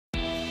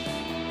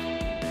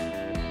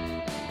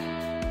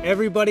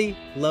Everybody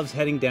loves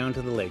heading down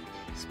to the lake,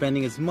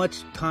 spending as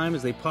much time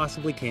as they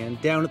possibly can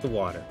down at the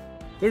water.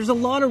 There's a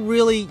lot of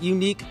really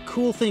unique,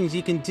 cool things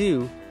you can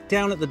do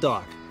down at the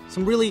dock.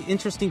 Some really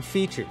interesting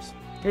features.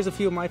 Here's a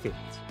few of my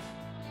favorites.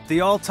 The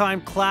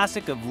all-time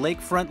classic of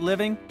lakefront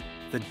living,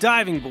 the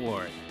diving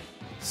board.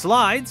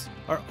 Slides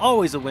are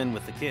always a win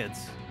with the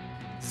kids.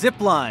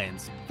 Zip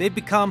lines, they've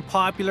become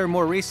popular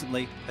more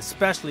recently,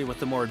 especially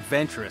with the more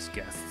adventurous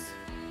guests.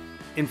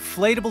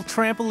 Inflatable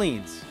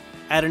trampolines,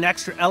 add an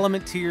extra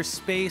element to your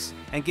space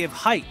and give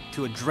height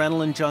to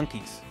adrenaline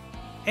junkies.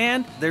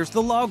 And there's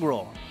the log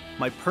roll,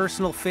 my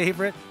personal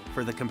favorite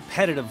for the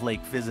competitive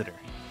lake visitor.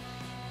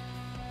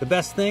 The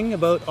best thing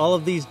about all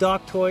of these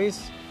dock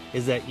toys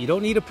is that you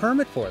don't need a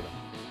permit for them.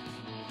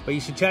 But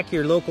you should check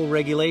your local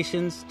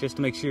regulations just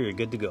to make sure you're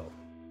good to go.